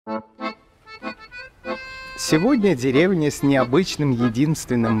Сегодня деревня с необычным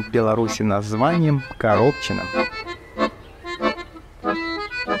единственным в Беларуси названием Коробчино.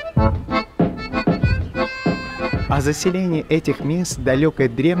 О заселении этих мест далекой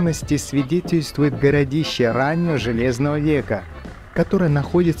древности свидетельствует городище раннего Железного века, которое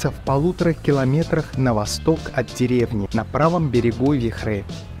находится в 1,5 километрах на восток от деревни, на правом берегу Вихры.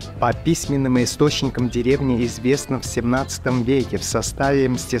 По письменным источникам деревня известна в 17 веке в составе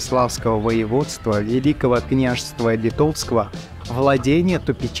Мстиславского воеводства Великого княжества Литовского, владения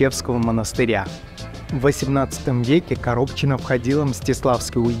Тупичевского монастыря. В 18 веке Коробчино входило в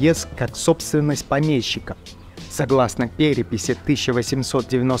Мстиславский уезд как собственность помещика. Согласно переписи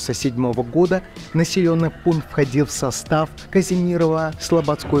 1897 года, населенный пункт входил в состав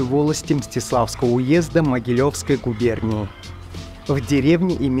Казимирово-Слободской волости Мстиславского уезда Могилевской губернии. В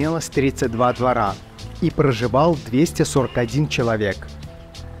деревне имелось 32 двора и проживал 241 человек.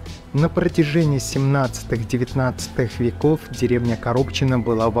 На протяжении 17-19 веков деревня Коробчино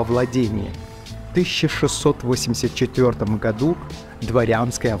была во владении. В 1684 году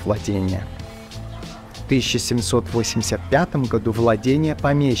дворянское владение. В 1785 году владение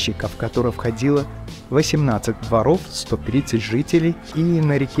помещика, в которое входило 18 дворов, 130 жителей, и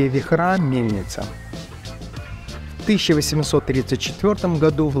на реке Вихра мельница. В 1834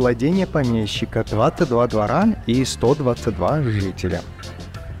 году владение помещика, 22 двора и 122 жителя.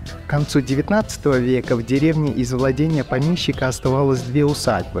 К концу 19 века в деревне из владения помещика оставалось 2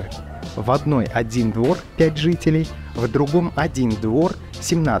 усадьбы. В одной 1 двор, 5 жителей, в другом 1 двор,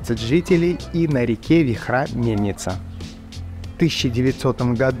 17 жителей и на реке Вихра мельница. В 1900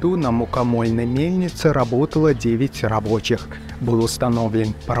 году на мукомольной мельнице работало 9 рабочих. Был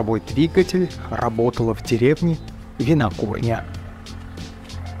установлен паровой двигатель, работала в деревне винокурня.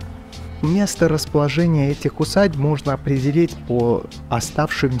 Место расположения этих усадьб можно определить по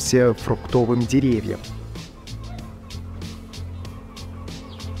оставшимся фруктовым деревьям.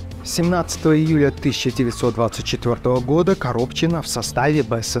 17 июля 1924 года Коробчино в составе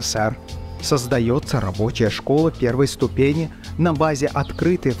БССР. Создается рабочая школа первой ступени на базе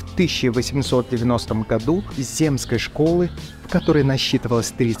открытой в 1890 году земской школы, в которой насчитывалось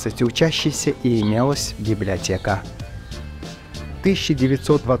 30 учащихся и имелась библиотека. В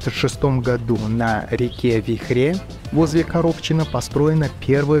 1926 году на реке Вихре возле Коробчино построена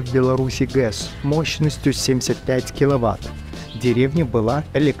первая в Беларуси ГЭС мощностью 75 киловатт. Деревня была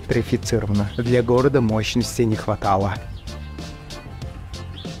электрифицирована, для города мощности не хватало.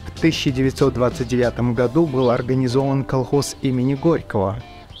 В 1929 году был организован колхоз имени Горького,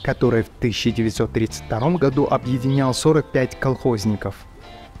 который в 1932 году объединял 45 колхозников.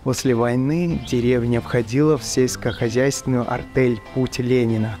 После войны деревня входила в сельскохозяйственную артель «Путь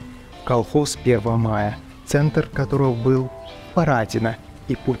Ленина», колхоз 1 мая, центр которого был Паратино,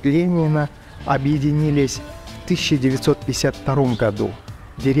 и «Путь Ленина» объединились в 1952 году.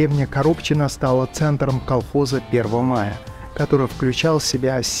 Деревня Коробчино стала центром колхоза 1 мая, который включал в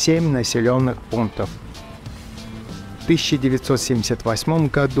себя 7 населенных пунктов. В 1978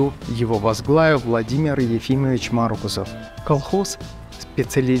 году его возглавил Владимир Ефимович Маркусов. Колхоз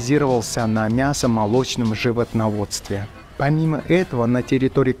специализировался на мясо-молочном животноводстве. Помимо этого, на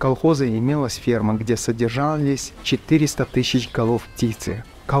территории колхоза имелась ферма, где содержались 400 тысяч голов птицы.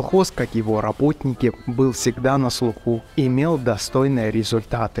 Колхоз, как его работники, был всегда на слуху, имел достойные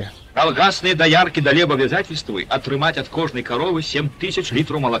результаты. Колгасные доярки дали обязательству отрымать от кожной коровы 7000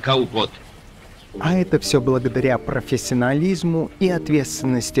 литров молока в год. А это все благодаря профессионализму и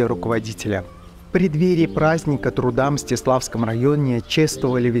ответственности руководителя. В преддверии праздника труда в Мстиславском районе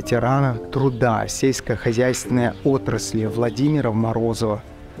чествовали ветерана труда сельскохозяйственной отрасли Владимира Морозова,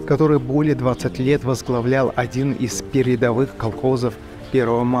 который более 20 лет возглавлял один из передовых колхозов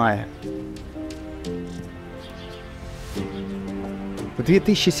 1 мая. В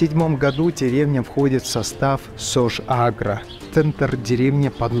 2007 году деревня входит в состав Сожагро, центр деревни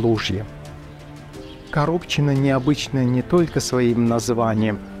Подлужье. Коробчино необычное не только своим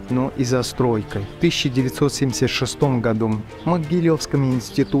названием, но и застройкой. В 1976 году в Могилевском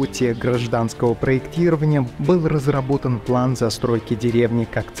институте гражданского проектирования был разработан план застройки деревни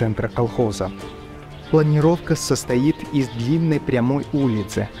как центра колхоза. Планировка состоит из длинной прямой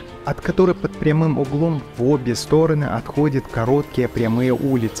улицы, от которой под прямым углом в обе стороны отходят короткие прямые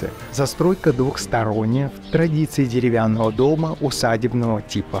улицы. Застройка двухсторонняя, в традиции деревянного дома усадебного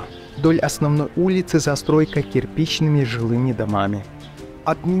типа. Вдоль основной улицы застройка кирпичными жилыми домами.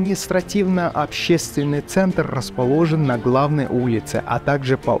 Административно-общественный центр расположен на главной улице, а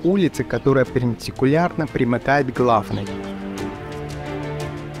также по улице, которая перпендикулярно примыкает к главной.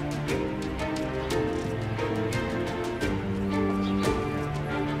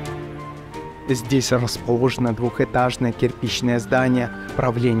 Здесь расположено двухэтажное кирпичное здание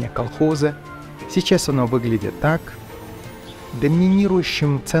правления колхоза. Сейчас оно выглядит так.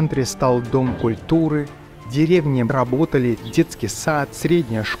 Доминирующим в центре стал дом культуры. В деревне работали детский сад,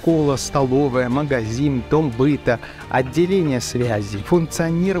 средняя школа, столовая, магазин, дом быта, отделение связи.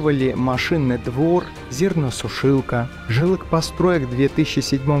 Функционировали машинный двор, зерносушилка. Жилых построек в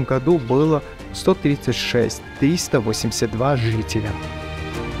 2007 году было 136, 382 жителя.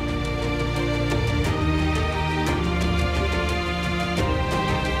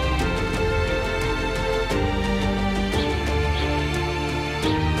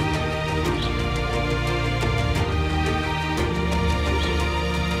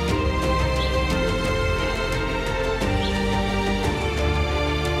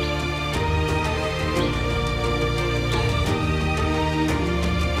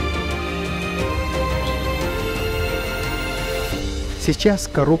 Сейчас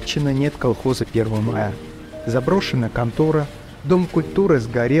в Коробчино нет колхоза 1 мая. Заброшена контора, дом культуры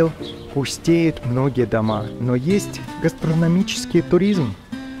сгорел, пустеют многие дома, но есть гастрономический туризм.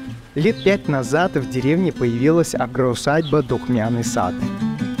 Лет 5 назад в деревне появилась агроусадьба «Духмяный сад».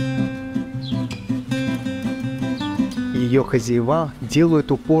 Ее хозяева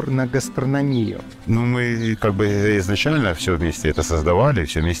делают упор на гастрономию. Ну, мы как бы изначально все вместе это создавали,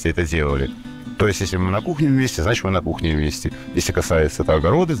 все вместе это делали. То есть, если мы на кухне вместе, значит, мы на кухне вместе. Если касается это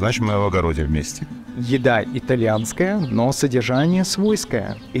огорода, значит, мы в огороде вместе. Еда итальянская, но содержание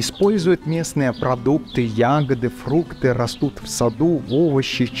свойское. Используют местные продукты, ягоды, фрукты, растут в саду,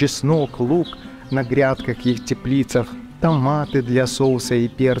 овощи, чеснок, лук на грядках и в теплицах, томаты для соуса и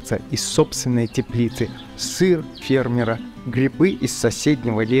перца из собственной теплицы, сыр фермера, грибы из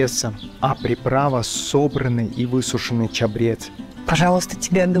соседнего леса, а приправа собранный и высушенный чабрец. Пожалуйста,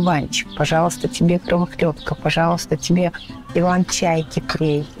 тебе одуванчик, пожалуйста, тебе кровохлебка, пожалуйста, тебе иван-чай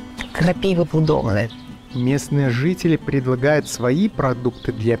кипрей, крапива плодовая. Местные жители предлагают свои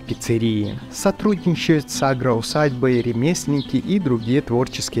продукты для пиццерии. Сотрудничают с агроусадьбой ремесленники и другие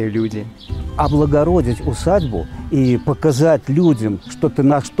творческие люди. Облагородить усадьбу и показать людям, что ты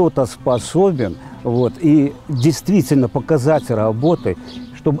на что-то способен, вот, и действительно показать работы,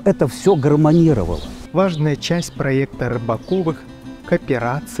 чтобы это все гармонировало. Важная часть проекта Рыбаковых –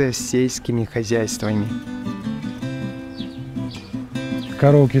 кооперация с сельскими хозяйствами.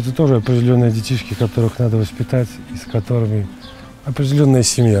 Коровки – это тоже определенные детишки, которых надо воспитать, и с которыми определенная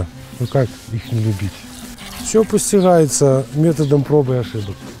семья. Ну как их не любить? Все постигается методом пробы и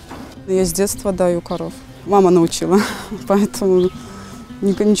ошибок. Я с детства даю коров. Мама научила, поэтому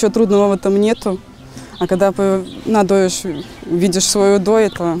ничего трудного в этом нету. А когда надоешь, видишь свою дой,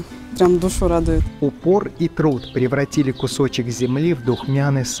 это прям душу радует. Упор и труд превратили кусочек земли в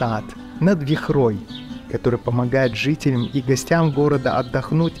духмяный сад над Вихрой, который помогает жителям и гостям города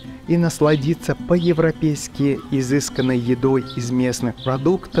отдохнуть и насладиться по-европейски изысканной едой из местных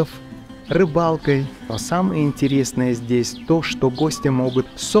продуктов, рыбалкой. Но самое интересное здесь то, что гости могут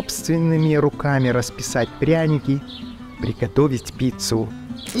собственными руками расписать пряники, приготовить пиццу.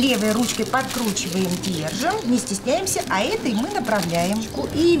 Левой ручкой подкручиваем, держим, не стесняемся, а этой мы направляем.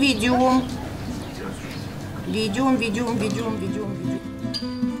 И ведем. Ведем.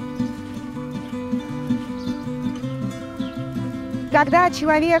 Когда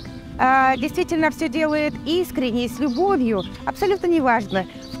человек действительно все делает искренне, с любовью, абсолютно неважно,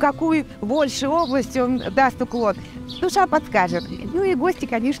 в какую больше область он даст уклон, душа подскажет. Ну и гости,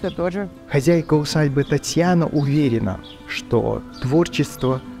 конечно, тоже. Хозяйка усадьбы Татьяна уверена, что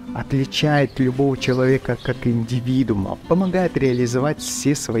творчество отличает любого человека как индивидуума, помогает реализовать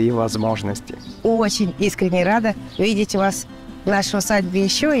все свои возможности. Очень искренне рада видеть вас в нашей усадьбе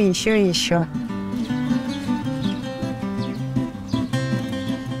еще и еще и еще.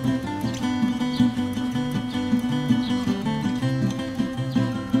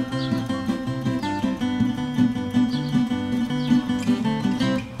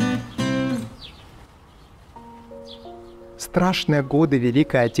 Страшные годы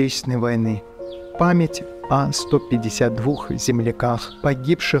Великой Отечественной войны. Память о 152 земляках,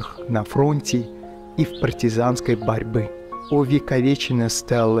 погибших на фронте и в партизанской борьбе. Увековеченные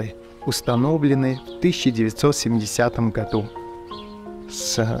стелы, установленные в 1970 году.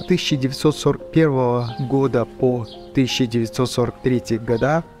 С 1941 года по 1943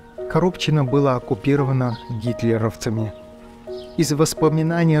 года Коробчино было оккупировано гитлеровцами. Из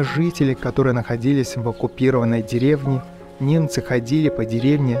воспоминаний жителей, которые находились в оккупированной деревне, немцы ходили по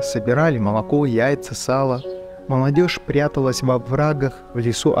деревне, собирали молоко, яйца, сало. Молодежь пряталась во врагах в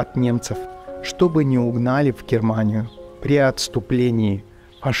лесу от немцев, чтобы не угнали в Германию. При отступлении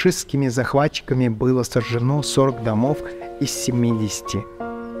фашистскими захватчиками было сожжено 40 домов из 70.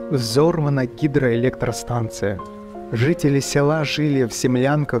 Взорвана гидроэлектростанция. Жители села жили в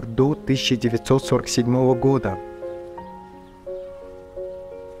землянках до 1947 года.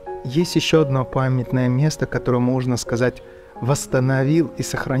 Есть еще одно памятное место, которое, можно сказать, восстановил и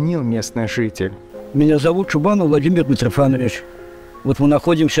сохранил местный житель. Меня зовут Чубанов Владимир Митрофанович. Вот мы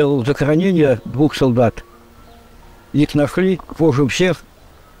находимся у захоронения 2 солдат. Их нашли позже всех.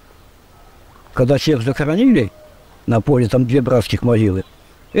 Когда всех захоронили на поле, там 2 братских могилы,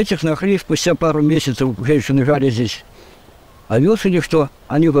 этих нашли спустя пару месяцев, женщины лежали здесь овес или что,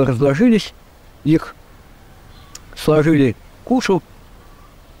 они бы разложились, их сложили в кушу,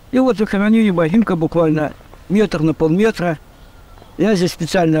 и вот захоронили могилка буквально метр на полметра. Я здесь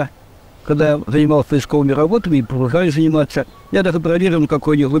специально, когда я занимался поисковыми работами и продолжаю заниматься, я даже проверил, на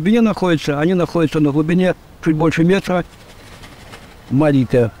какой они глубине находятся. Они находятся на глубине чуть больше метра.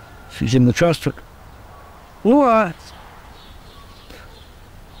 Маленький земный участок. Ну а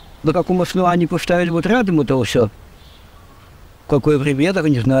на каком основании поставили вот рядом это все? В какое время, я даже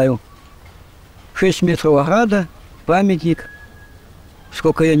не знаю. 6 метров ограда, памятник.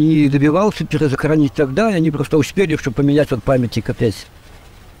 Сколько я не добивался перезахоронить тогда, они просто успели, чтобы поменять вот памятник опять.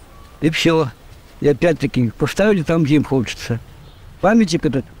 И все. И опять-таки поставили там, где им хочется. Памятник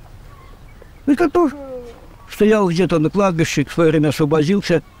этот. Это тоже стоял где-то на кладбище, в свое время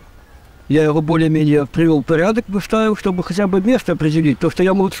освободился. Я его более-менее привел в порядок, поставил, чтобы хотя бы место определить. То, что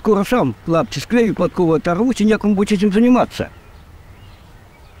я, может, скоро сам лапти склею, подкова оторвусь, и некому будет этим заниматься.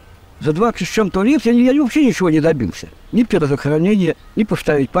 За 20 с чем-то лет я вообще ничего не добился. Ни перезахоронения, ни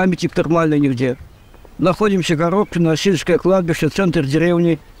поставить памятник нормально нигде. Находимся в Коробчино, сельское кладбище, центр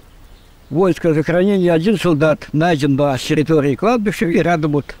деревни. Воинское захоронение, 1 солдат найден на территории кладбища, и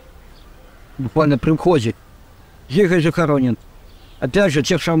рядом вот, буквально при входе, здесь и захоронен. Опять же,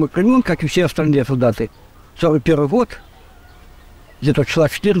 тех самых времен, как и все остальные солдаты. 41 год, где-то числа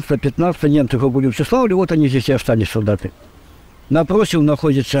 14-15 немцы его были в Числавле, вот они здесь и остались солдаты. Напротив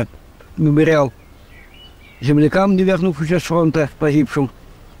находится мемориал землякам, не вернувшимся с фронта, погибшим.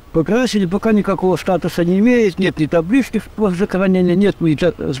 Покрасили, пока никакого статуса не имеет, нет ни таблички после захоронения, нет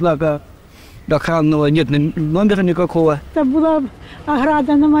ни знака охранного, нет номера никакого. Это была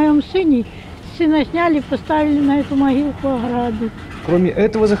ограда на моем сыне. Сына сняли, поставили на эту могилку ограду. Кроме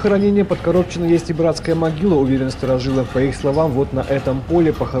этого захоронения, под Коробчино есть и братская могила, уверен старожилов. По их словам, вот на этом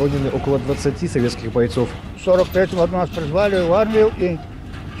поле похоронены около 20 советских бойцов. В 1943 году нас призвали в армию и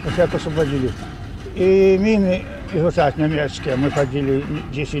всех освободили. И мины изучать немецкие мы ходили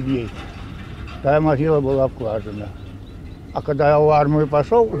 10 дней. Та могила была обкладена. А когда я в армию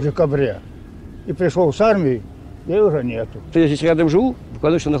пошел в декабре и пришел с армии, ее уже нету. Я здесь рядом живу,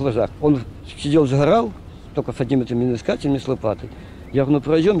 буквально на глазах. Он сидел, загорал, только с одним этим миноискателем, с лопатой. Я говорю, ну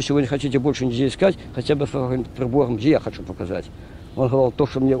пройдем, если вы не хотите больше нигде искать, хотя бы прибором, где я хочу показать. Он говорил, то,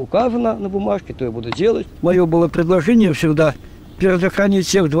 что мне указано на бумажке, то я буду делать. Мое было предложение всегда перезахоронить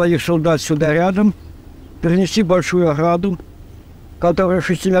всех 2 солдат сюда рядом, перенести большую ограду, которая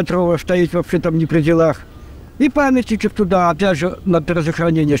 6-метровая, стоит вообще там не при делах, и памятничек туда, опять же, на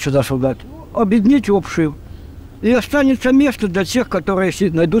перезахоронение сюда солдат. Объединить общую. И останется место для тех, которые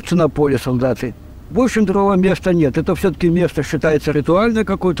найдутся на поле солдаты. Больше другого места нет. Это все-таки место считается ритуальное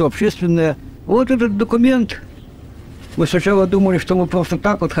какое-то, общественное. Вот этот документ. Мы сначала думали, что мы просто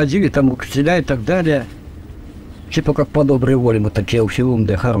так вот ходили, там учителя и так далее. Типа как по доброй воле мы такие все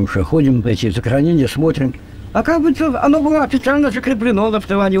умные, хорошие, ходим, эти захоронения смотрим. А как бы оно было официально закреплено на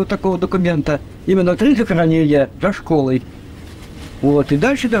основании вот такого документа. Именно 3 захоронения за школой. Вот, и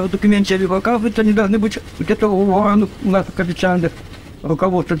дальше, да, в документе, оказывается, они должны быть где-то у нас официальных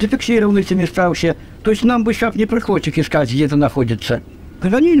руководства зафиксированы эти места вообще. То есть нам бы сейчас не приходится искать, где это находится.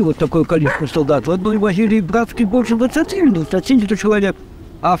 Хранили вот такое количество солдат. В одной могиле братской больше 20 человек.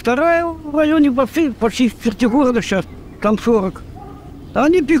 А вторая в районе почти в черте города сейчас, там 40.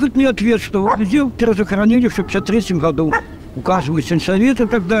 Они пишут мне ответ, что где перезахоронили в 1953 году. Указывают сельсовет и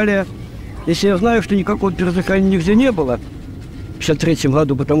так далее. Если я знаю, что никакого перезахоронения нигде не было, в 1953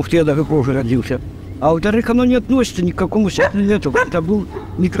 году, потому что я даже позже родился. А во-вторых, оно не относится ни к какому сельсовету. Это был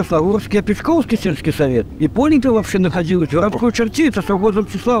не Красногорский, а Пешковский сельский совет. И поле-то вообще находилось в городской черте, это совхозом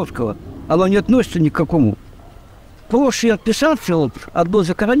Числавского. Оно не относится ни к какому. Проще отписаться, вот, одно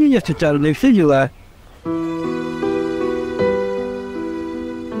захоронение официальное, и все дела.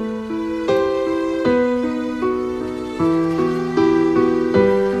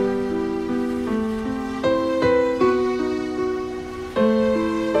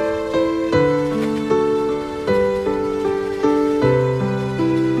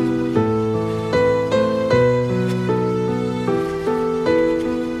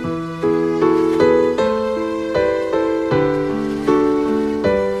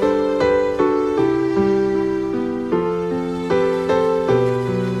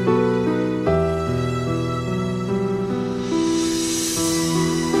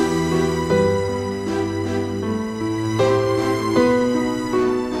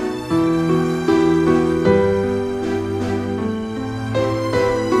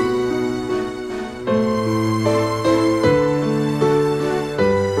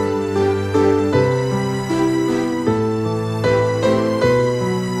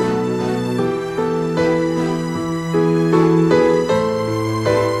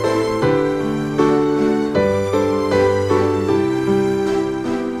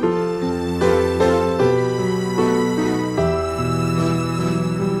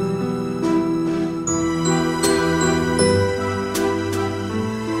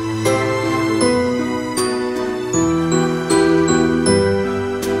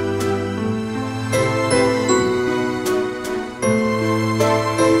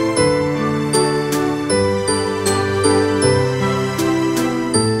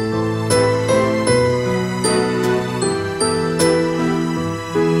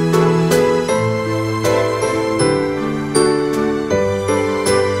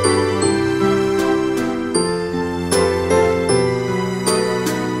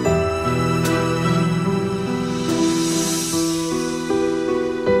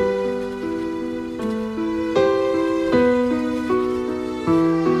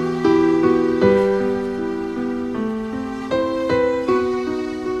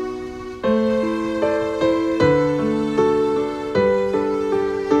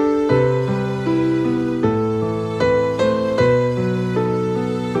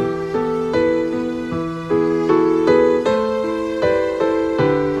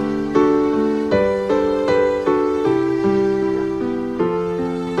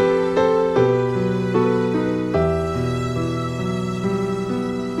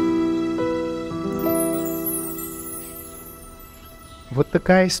 Вот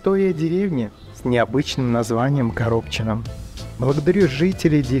такая история деревни с необычным названием Коробчино. Благодарю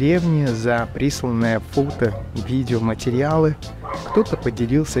жителей деревни за присланные фото, видеоматериалы. Кто-то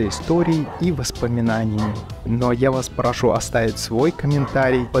поделился историей и воспоминаниями. Но я вас прошу оставить свой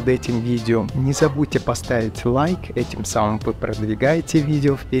комментарий под этим видео. Не забудьте поставить лайк, этим самым вы продвигаете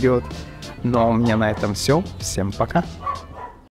видео вперед. Ну а у меня на этом все. Всем пока!